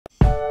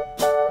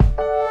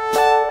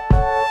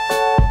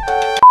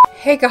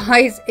Hey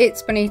guys,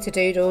 it's Bonnita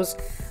Doodles,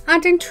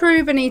 and in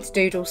true Bonnita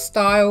Doodles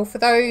style, for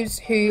those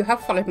who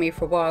have followed me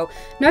for a while,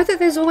 know that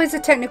there's always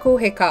a technical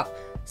hiccup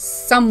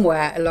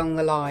somewhere along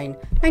the line.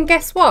 And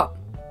guess what?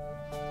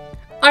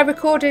 I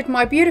recorded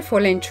my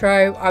beautiful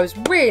intro, I was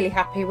really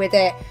happy with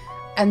it,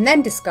 and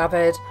then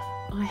discovered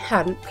I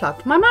hadn't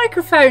plugged my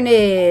microphone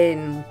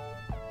in.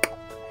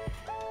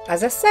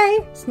 As I say,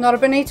 it's not a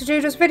Bonnita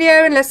Doodles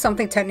video unless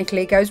something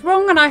technically goes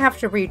wrong and I have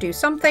to redo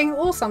something,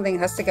 or something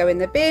has to go in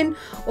the bin,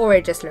 or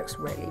it just looks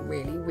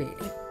really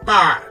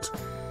bad.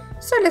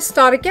 So let's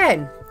start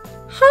again.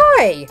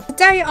 Hi!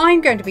 Today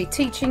I'm going to be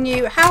teaching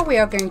you how we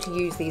are going to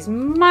use these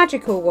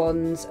magical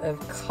wands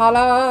of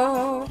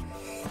colour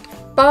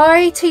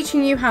by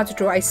teaching you how to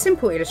draw a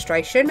simple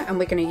illustration, and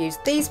we're going to use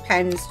these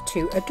pens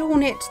to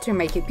adorn it, to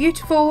make it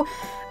beautiful,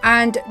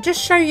 and just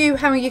show you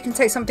how you can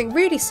take something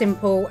really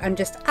simple and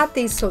just add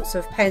these sorts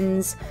of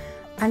pens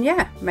and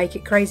yeah, make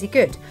it crazy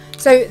good.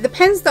 So the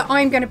pens that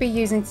I'm going to be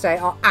using today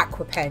are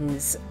aqua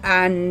pens,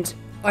 and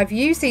I've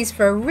used these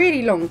for a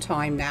really long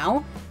time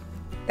now.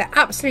 They're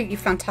absolutely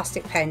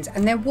fantastic pens,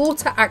 and they're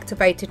water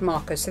activated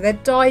markers, so they're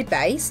dye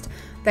based,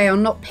 they are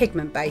not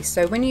pigment based.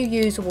 So when you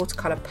use a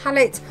watercolor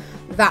palette,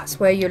 that's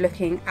where you're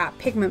looking at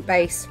pigment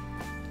base.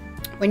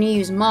 When you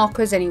use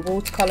markers, any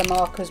watercolor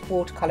markers,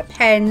 watercolor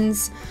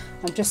pens,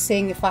 I'm just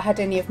seeing if I had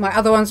any of my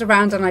other ones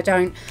around, and I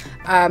don't,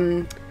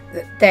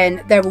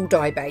 then they're all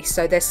dye based,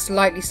 so they're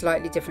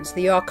slightly different. So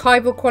the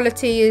archival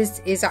quality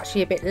is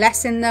actually a bit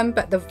less in them,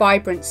 but the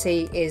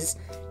vibrancy is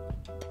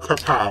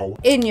kapow,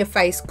 in your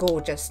face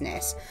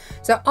gorgeousness.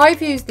 So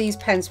I've used these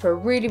pens for a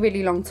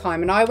really long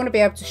time, and I want to be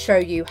able to show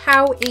you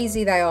how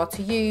easy they are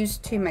to use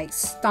to make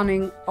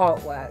stunning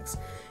artworks.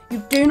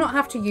 You do not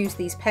have to use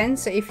these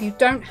pens, so if you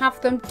don't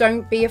have them,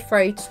 don't be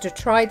afraid to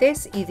try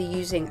this, either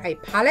using a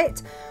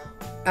palette,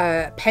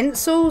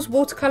 pencils,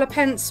 watercolor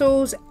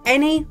pencils,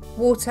 any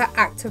water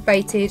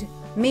activated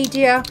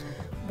media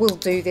will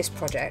do this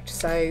project.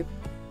 So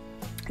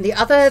the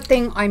other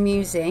thing I'm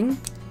using,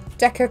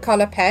 Deco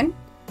color pen,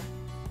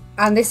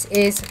 and this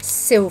is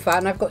silver,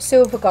 and I've got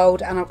silver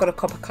gold and I've got a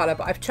copper color,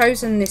 but I've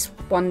chosen this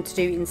one to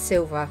do in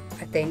silver,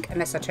 I think,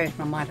 unless I change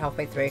my mind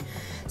halfway through.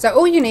 So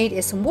all you need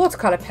is some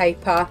watercolor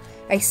paper,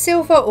 a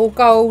silver or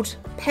gold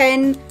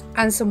pen,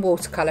 and some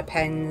watercolor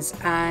pens,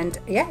 and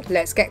yeah,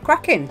 let's get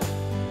cracking.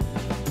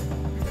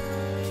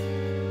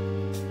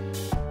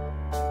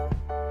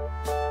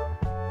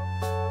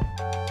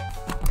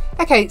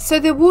 Okay, so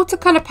the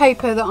watercolor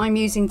paper that I'm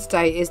using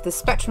today is the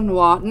Spectrum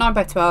Noir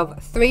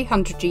 9x12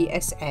 300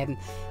 GSM,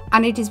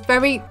 and it is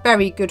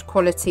very good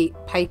quality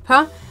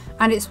paper,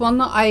 and it's one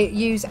that I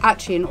use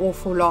actually an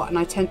awful lot, and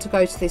I tend to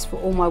go to this for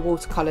all my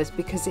watercolors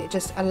because it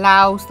just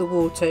allows the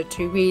water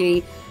to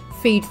really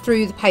feed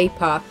through the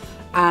paper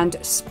and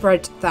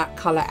spread that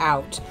color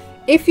out.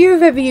 If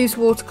you've ever used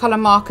watercolor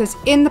markers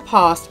in the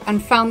past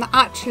and found that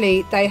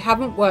actually they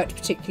haven't worked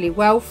particularly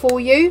well for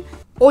you,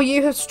 or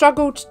you have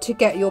struggled to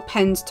get your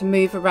pens to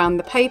move around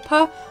the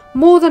paper,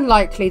 more than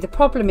likely the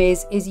problem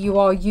is you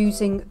are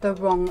using the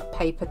wrong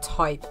paper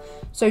type.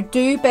 So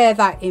do bear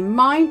that in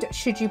mind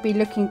should you be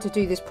looking to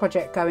do this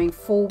project going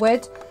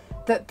forward,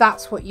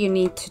 that's what you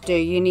need to do.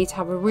 You need to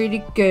have a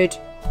really good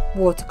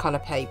watercolor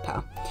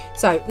paper.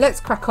 So let's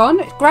crack on.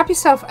 Grab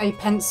yourself a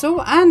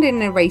pencil and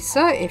an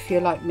eraser if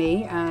you're like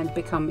me and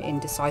become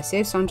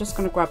indecisive. So I'm just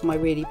going to grab my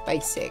really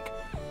basic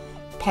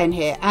pen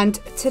here, and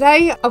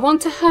today I want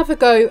to have a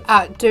go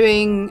at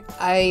doing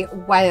a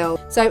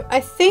whale. So I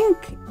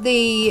think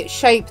the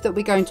shape that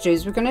we're going to do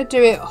is we're going to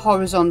do it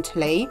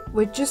horizontally.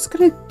 We're just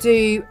going to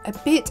do a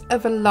bit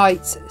of a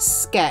light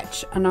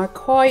sketch, and I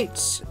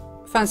quite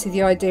fancy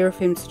the idea of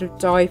him sort of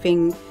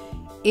diving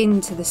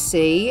into the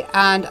sea,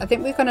 and I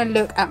think we're going to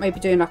look at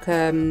maybe doing like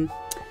a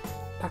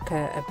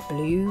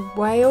blue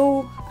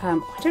whale.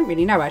 I don't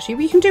really know actually,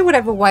 but you can do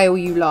whatever whale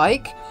you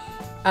like.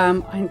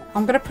 I'm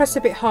going to press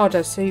a bit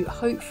harder so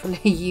hopefully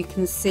you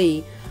can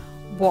see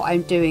what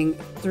I'm doing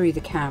through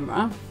the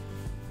camera,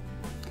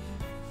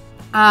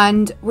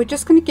 and we're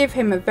just going to give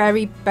him a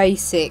very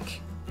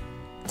basic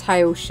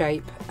tail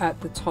shape at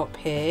the top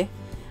here.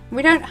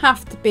 We don't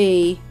have to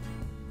be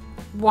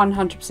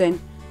 100%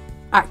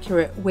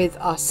 accurate with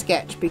our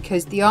sketch,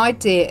 because the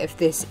idea of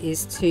this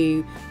is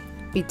to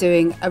be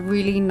doing a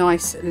really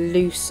nice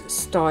loose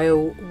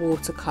style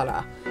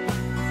watercolor.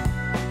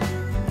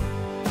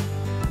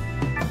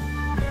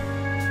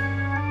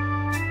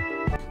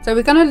 So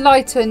we're going to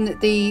lighten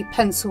the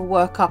pencil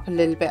work up a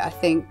little bit, I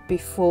think,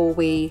 before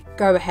we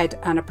go ahead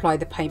and apply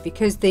the paint,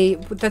 because the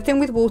thing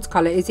with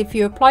watercolor is if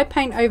you apply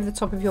paint over the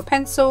top of your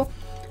pencil,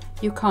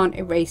 you can't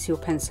erase your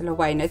pencil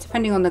away. Now,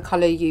 depending on the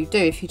color you do,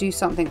 if you do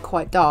something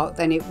quite dark,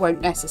 then it won't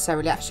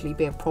necessarily actually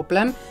be a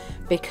problem,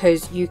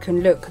 because you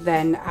can look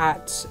then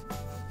at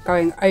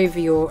going over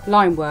your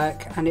line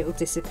work and it will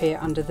disappear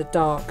under the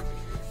dark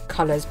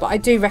colors. But I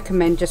do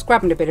recommend just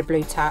grabbing a bit of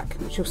blue tack,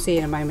 which you'll see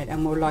in a moment,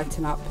 and we'll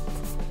lighten up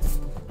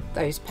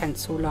those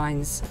pencil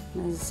lines.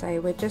 As I say,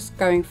 we're just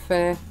going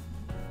for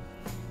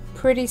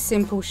pretty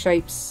simple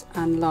shapes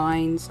and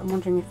lines. I'm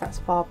wondering if that's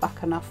far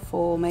back enough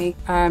for me.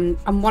 And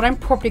what I'm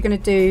probably going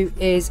to do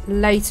is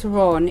later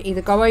on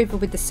either go over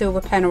with the silver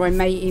pen, or I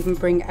may even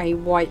bring a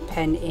white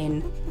pen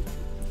in.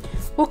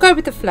 We'll go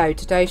with the flow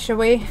today, shall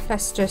we?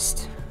 Let's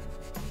just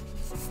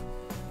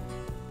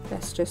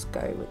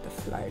go with the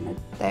flow. No,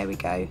 there we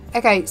go.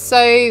 Okay,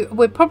 so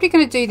we're probably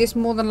going to do this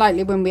more than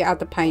likely when we add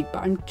the paint,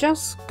 but I'm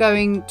just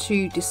going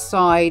to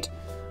decide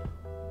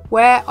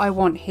where I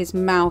want his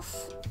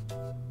mouth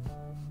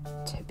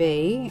to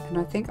be, and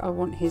I think I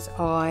want his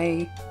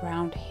eye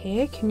around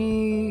here. Can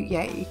you,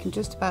 yeah, you can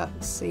just about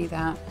see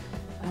that,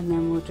 and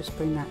then we'll just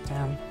bring that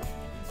down.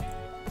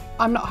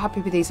 I'm not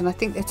happy with these, and I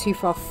think they're too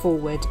far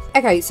forward.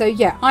 Okay, so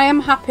yeah, I am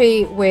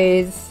happy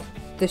with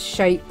the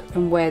shape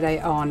and where they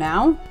are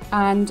now,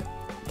 and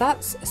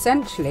that's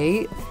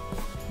essentially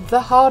the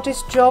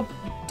hardest job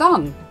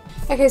done.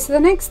 Okay, so the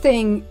next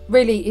thing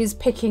really is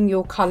picking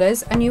your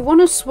colours, and you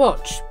want to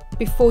swatch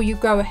before you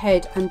go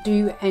ahead and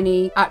do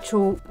any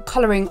actual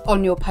colouring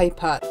on your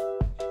paper.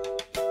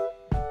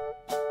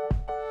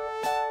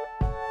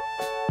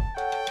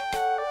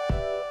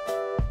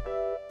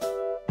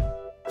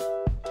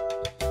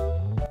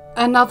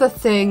 Another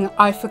thing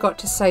I forgot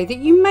to say, that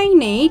you may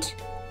need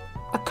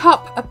a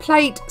cup, a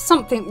plate,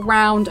 something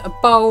round, a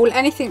bowl,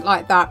 anything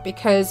like that,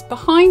 because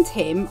behind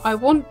him I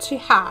want to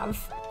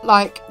have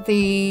like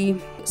the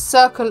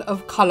circle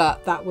of colour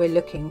that we're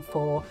looking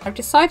for. I've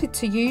decided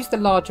to use the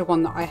larger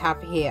one that I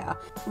have here.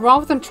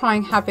 Rather than try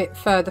and have it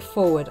further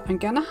forward, I'm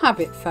going to have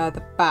it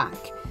further back.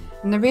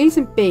 And the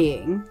reason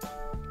being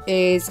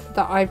is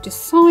that I've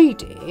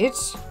decided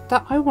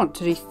that I want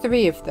to do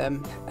 3 of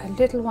them. A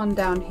little one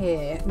down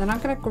here, and then I'm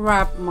going to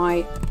grab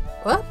my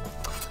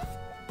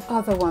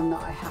other one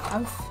that I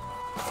have,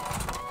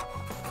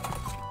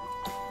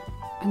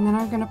 and then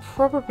I'm going to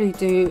probably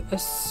do a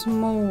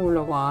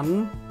smaller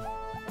one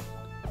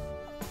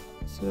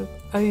sort of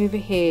over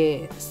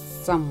here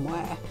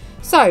somewhere.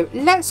 So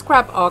let's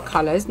grab our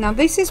colours. Now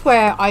this is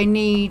where I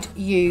need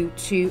you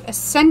to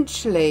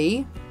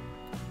essentially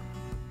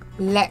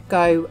let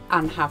go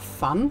and have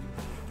fun.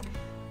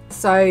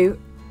 So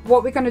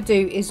what we're going to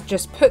do is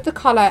just put the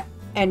colour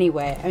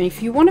anywhere, and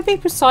if you want to be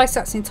precise,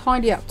 that's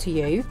entirely up to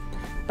you,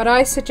 but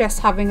I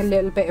suggest having a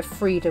little bit of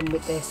freedom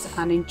with this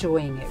and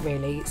enjoying it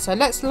really. So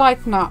let's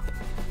lighten up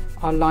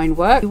our line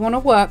work. You want to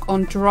work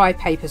on dry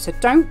paper, so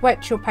don't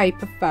wet your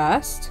paper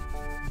first,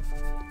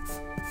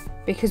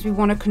 because we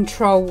want to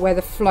control where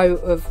the flow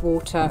of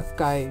water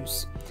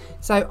goes.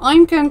 So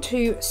I'm going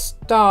to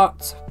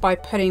start by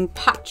putting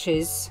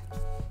patches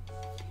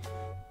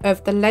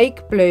of the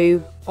lake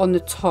blue on the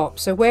top.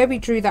 So where we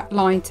drew that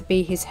line to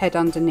be his head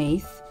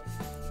underneath,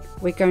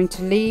 we're going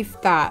to leave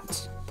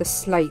that the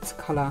slate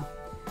colour.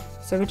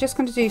 So we're just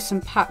going to do some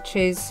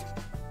patches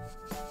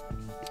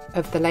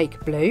of the lake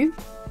blue,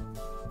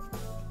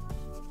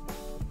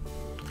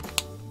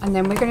 and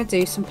then we're going to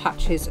do some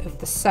patches of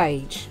the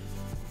sage.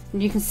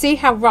 And you can see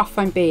how rough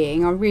I'm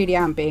being. I really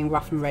am being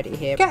rough and ready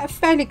here. Get a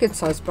fairly good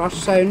sized brush,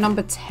 so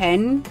number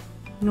 10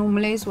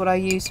 normally is what I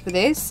use for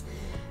this.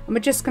 And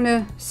we're just going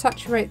to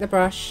saturate the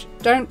brush.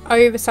 Don't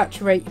over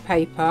saturate your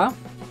paper,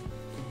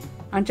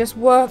 and just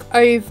work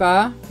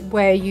over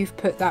where you've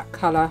put that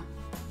colour.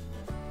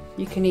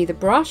 You can either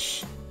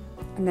brush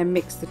and then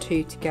mix the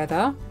two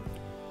together,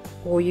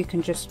 or you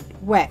can just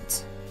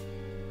wet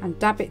and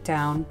dab it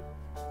down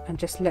and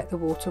just let the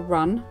water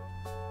run.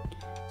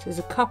 So there's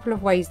a couple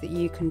of ways that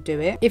you can do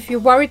it. If you're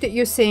worried that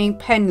you're seeing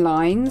pen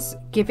lines,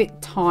 give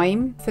it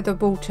time for the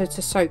water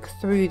to soak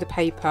through the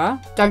paper.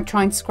 Don't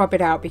try and scrub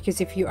it out,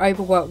 because if you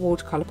overwork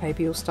watercolour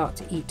paper, you'll start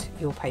to eat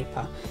your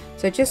paper.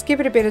 So just give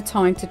it a bit of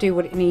time to do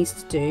what it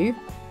needs to do.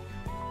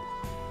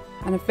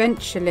 And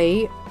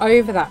eventually,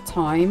 over that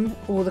time,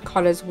 all the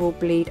colours will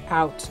bleed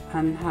out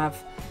and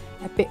have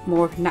a bit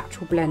more of a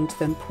natural blend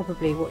than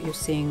probably what you're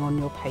seeing on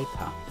your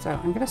paper. So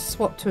I'm going to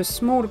swap to a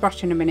smaller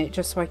brush in a minute,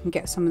 just so I can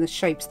get some of the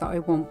shapes that I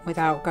want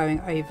without going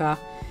over.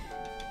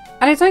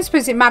 And I don't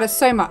suppose it matters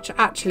so much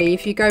actually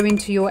if you go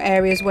into your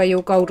areas where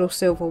your gold or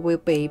silver will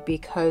be,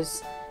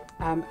 because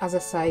as I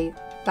say,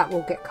 that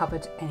will get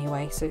covered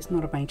anyway, so it's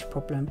not a major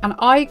problem. And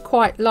I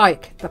quite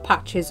like the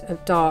patches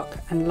of dark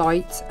and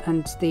light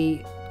and the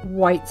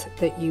white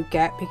that you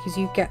get, because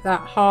you get that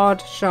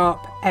hard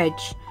sharp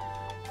edge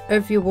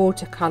of your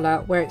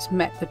watercolour where it's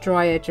met the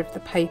dry edge of the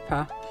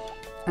paper,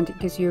 and it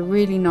gives you a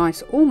really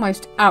nice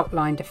almost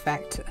outlined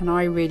effect, and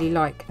I really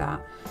like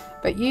that.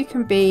 But you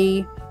can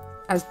be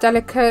as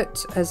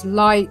delicate, as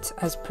light,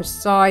 as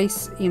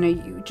precise, you know,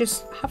 you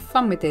just have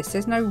fun with this.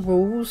 There's no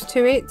rules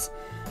to it,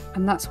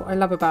 and that's what I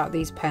love about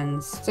these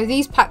pens. So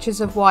these patches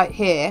of white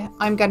here,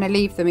 I'm going to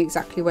leave them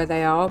exactly where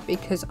they are,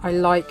 because I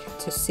like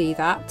to see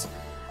that.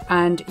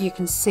 And you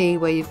can see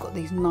where you've got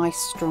these nice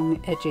strong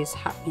edges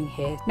happening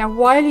here. Now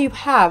while you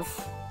have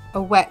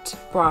a wet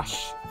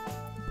brush,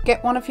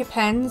 get one of your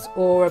pens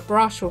or a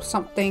brush or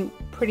something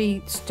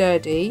pretty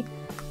sturdy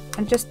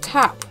and just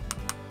tap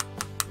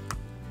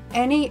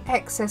any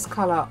excess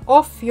colour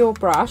off your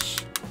brush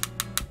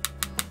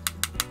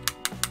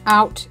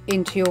out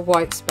into your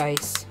white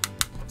space.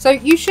 So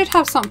you should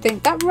have something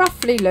that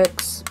roughly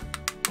looks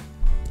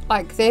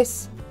like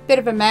this. Bit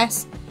of a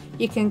mess.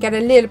 You can get a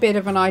little bit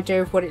of an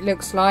idea of what it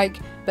looks like,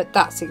 but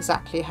that's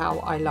exactly how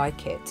I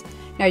like it.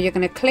 Now you're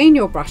going to clean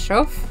your brush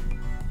off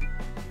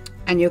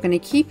and you're going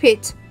to keep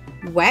it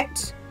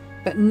wet,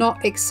 but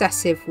not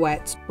excessive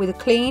wet. With a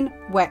clean,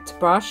 wet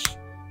brush,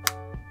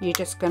 you're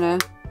just going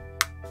to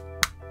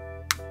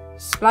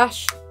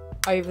splash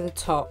over the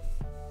top.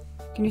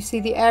 Can you see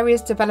the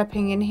areas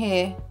developing in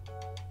here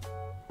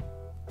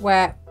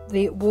where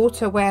the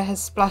water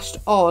has splashed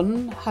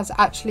on has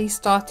actually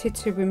started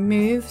to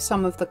remove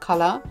some of the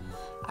colour,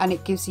 and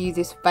it gives you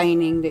this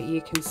veining that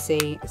you can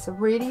see. It's a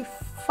really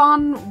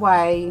fun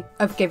way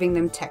of giving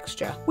them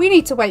texture. We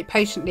need to wait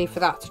patiently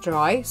for that to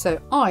dry, so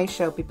I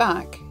shall be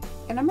back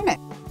in a minute.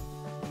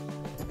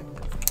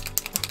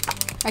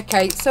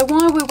 Okay, so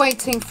while we're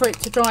waiting for it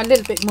to dry a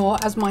little bit more,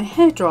 as my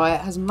hairdryer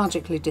has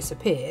magically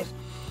disappeared,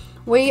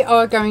 we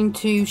are going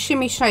to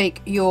shimmy shake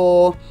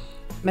your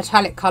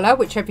metallic colour,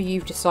 whichever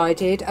you've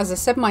decided. As I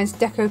said, mine's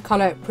Deco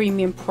Colour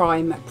Premium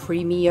Prime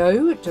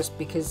Premio, just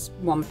because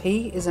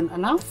 1p isn't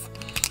enough.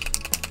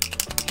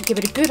 Give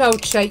it a good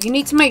old shake. You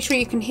need to make sure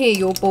you can hear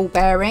your ball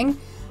bearing,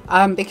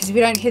 because if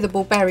you don't hear the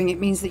ball bearing, it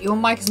means that your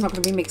mic is not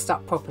going to be mixed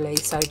up properly.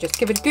 So just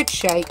give it a good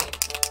shake.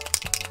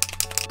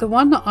 The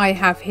one that I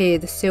have here,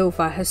 the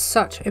silver, has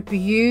such a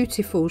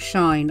beautiful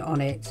shine on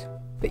it,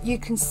 but you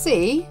can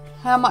see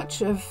how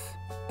much of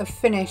a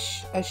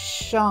finish, a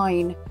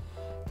shine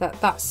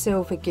that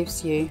silver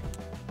gives you.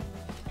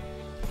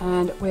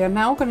 And we are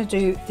now going to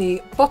do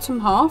the bottom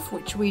half,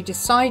 which we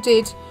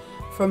decided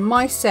from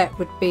my set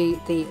would be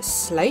the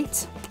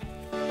slate.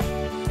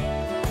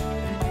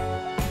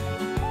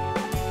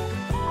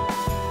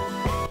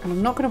 And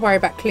I'm not going to worry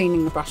about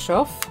cleaning the brush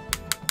off.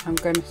 I'm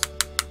going to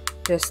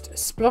just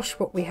splosh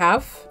what we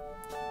have,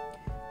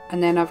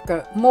 and then I've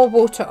got more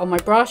water on my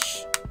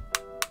brush,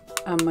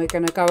 and we're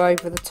going to go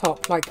over the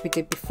top like we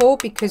did before,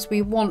 because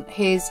we want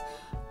his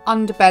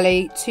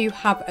underbelly to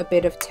have a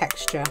bit of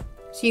texture.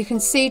 So you can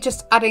see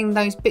just adding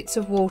those bits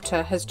of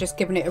water has just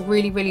given it a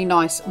really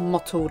nice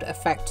mottled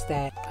effect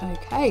there.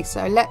 Okay,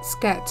 so let's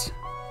get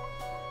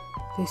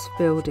this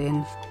filled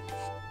in.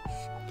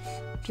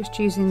 Just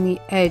using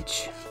the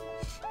edge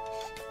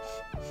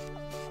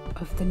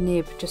of the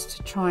nib just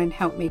to try and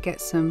help me get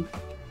some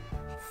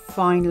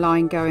fine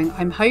line going.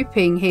 I'm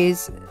hoping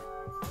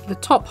the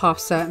top half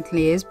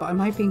certainly is, but I'm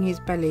hoping his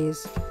belly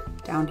is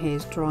down here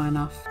is dry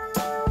enough.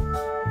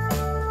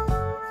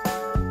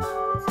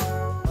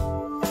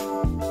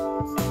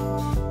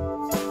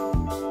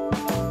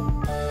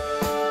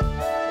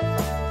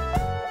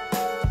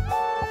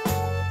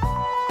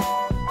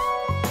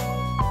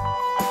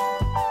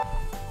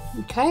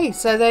 Okay,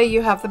 so there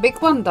you have the big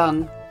one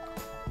done.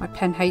 My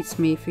pen hates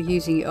me for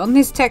using it on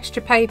this texture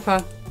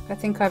paper. I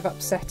think I've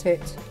upset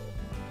it.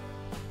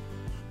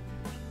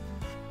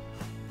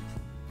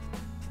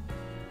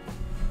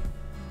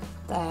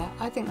 There,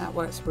 I think that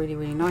works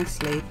really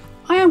nicely.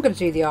 I am going to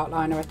do the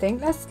outliner, I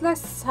think.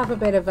 Let's have a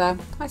bit of a...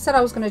 I said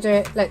I was going to do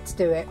it, let's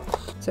do it.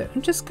 So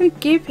I'm just going to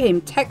give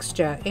him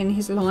texture in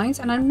his lines,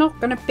 and I'm not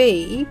going to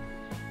be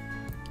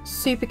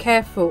super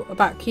careful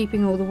about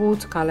keeping all the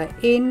watercolour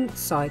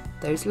inside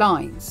those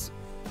lines.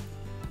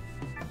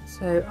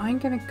 So I'm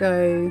going to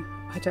go,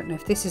 I don't know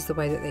if this is the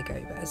way that they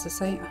go, but as I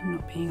say, I'm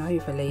not being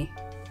overly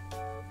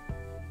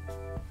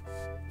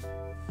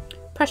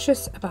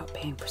precious about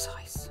being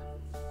precise.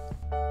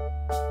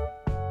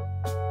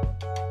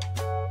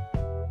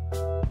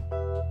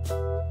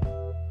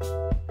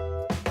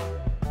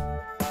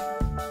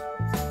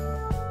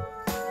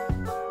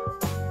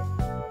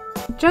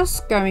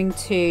 Just going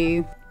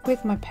to,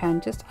 with my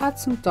pen, just add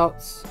some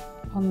dots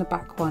on the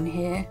back one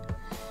here.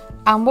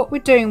 And what we're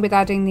doing with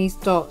adding these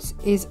dots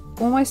is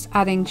almost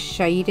adding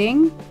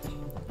shading,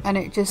 and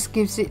it just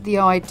gives it the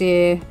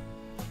idea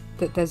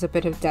that there's a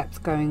bit of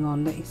depth going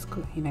on, that it's,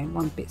 you know,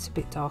 one bit's a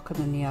bit darker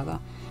than the other.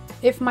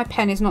 If my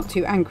pen is not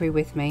too angry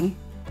with me,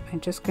 I'm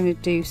just going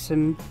to do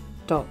some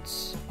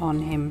dots on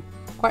him,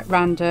 quite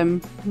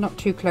random, not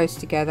too close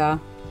together,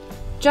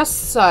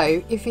 just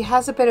so if he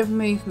has a bit of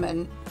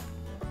movement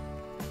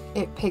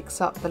it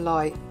picks up the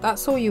light.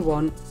 That's all you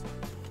want.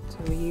 So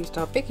we used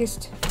our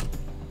biggest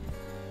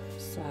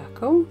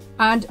circle,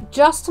 and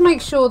just to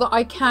make sure that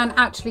I can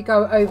actually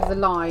go over the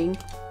line,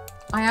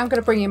 I am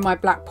going to bring in my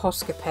black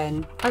Posca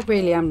pen. I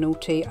really am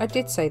naughty. I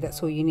did say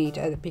that's all you need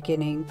at the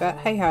beginning, but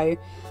hey ho,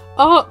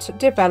 art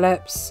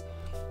develops,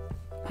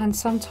 and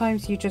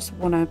sometimes you just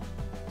want to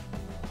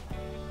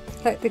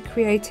let the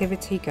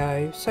creativity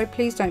go, so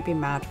please don't be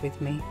mad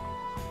with me.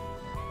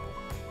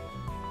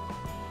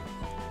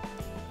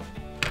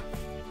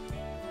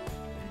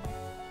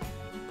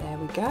 There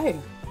we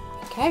go.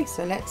 Okay,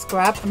 so let's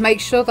grab and make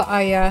sure that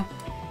I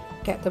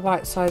get the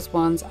right size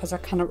ones, as I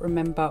cannot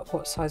remember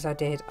what size I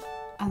did.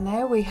 And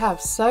there we have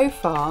so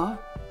far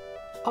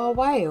our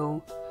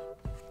whale.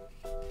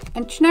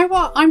 And do you know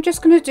what? I'm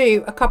just going to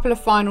do a couple of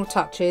final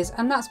touches,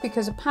 and that's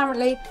because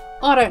apparently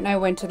I don't know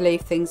when to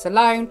leave things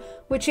alone,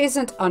 which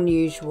isn't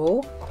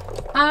unusual.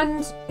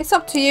 And it's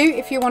up to you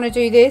if you want to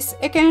do this.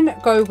 Again,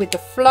 go with the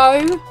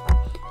flow.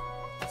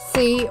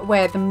 See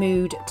where the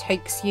mood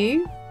takes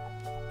you.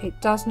 It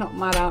does not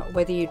matter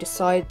whether you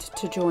decide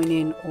to join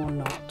in or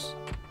not.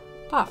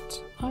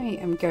 But I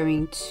am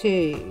going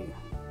to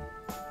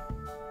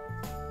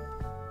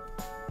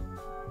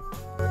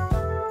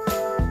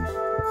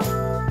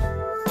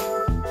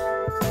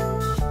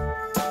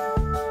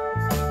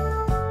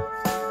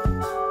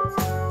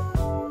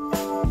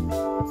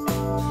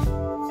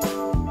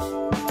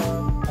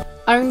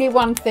only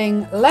one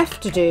thing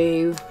left to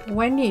do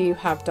when you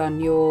have done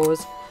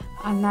yours,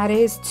 and that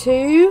is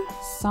to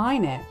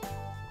sign it.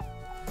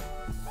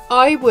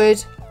 I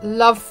would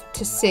love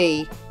to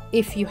see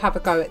if you have a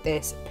go at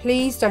this.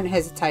 Please don't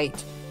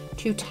hesitate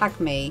to tag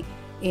me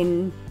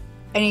in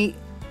any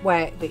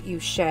way that you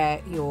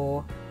share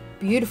your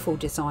beautiful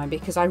design,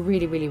 because I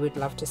really would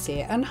love to see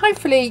it. And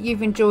hopefully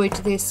you've enjoyed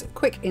this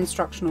quick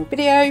instructional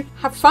video.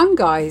 Have fun,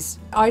 guys.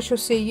 I shall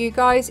see you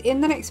guys in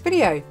the next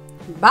video.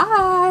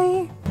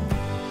 Bye.